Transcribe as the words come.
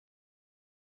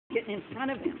sitting in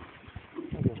front of him.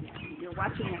 You're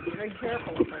watching that very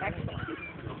carefully. Excellent.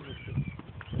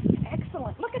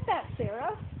 Excellent. Look at that,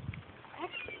 Sarah.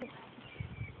 Excellent.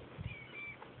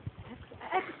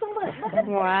 Excellent. Look at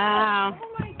Wow. that.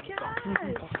 Oh my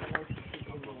gosh.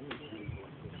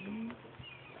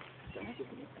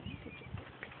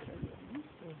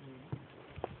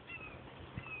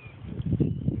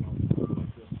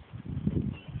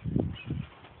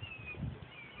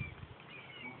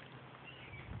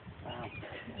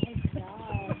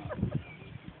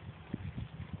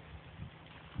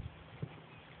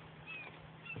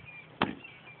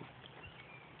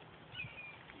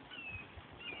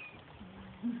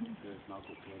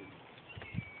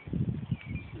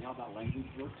 See how that language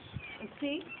works? And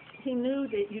see, he knew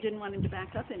that you didn't want him to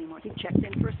back up anymore. He checked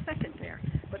in for a second there.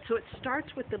 But so it starts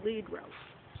with the lead rope.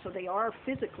 So they are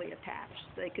physically attached.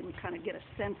 They can kind of get a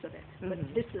sense of it. But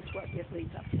this is what it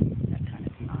leads up to, that kind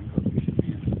of non-group.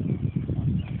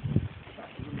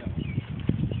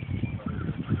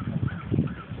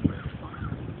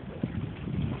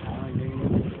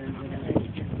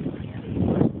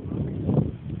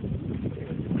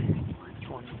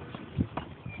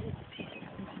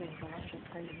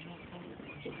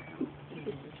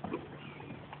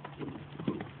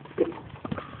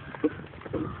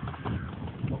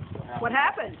 What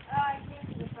happened?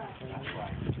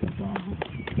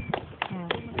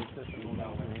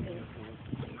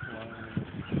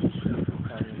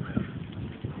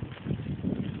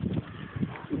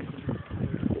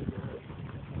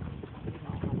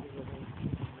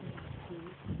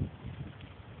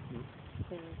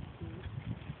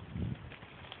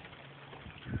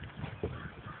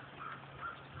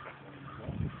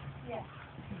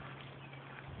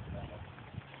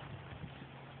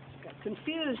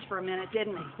 Confused for a minute,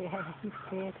 didn't he? Yeah, he's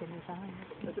scared in his eyes.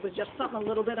 Because it was just something a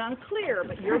little bit unclear,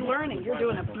 but you're learning. You're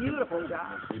doing a beautiful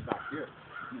job. Back here.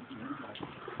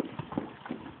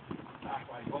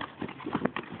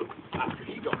 After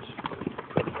he goes.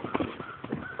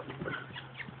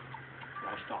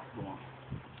 I stop. Go on.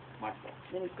 My fault.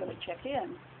 Then he's going to check in.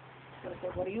 He's going to say,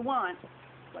 what do you want?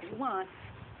 What do you want?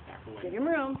 Back away. Give him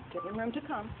room. Give him room to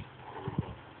come.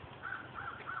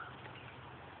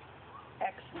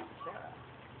 Excellent, Sarah.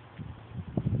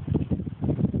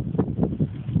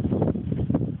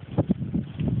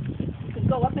 You can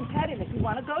go up and pet him if you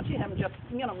want to go to him. Just,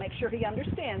 make sure he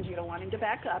understands. You don't want him to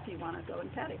back up. You want to go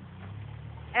and pet him.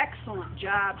 Excellent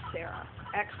job, Sarah.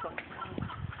 Excellent.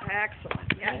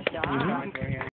 Excellent. Yes.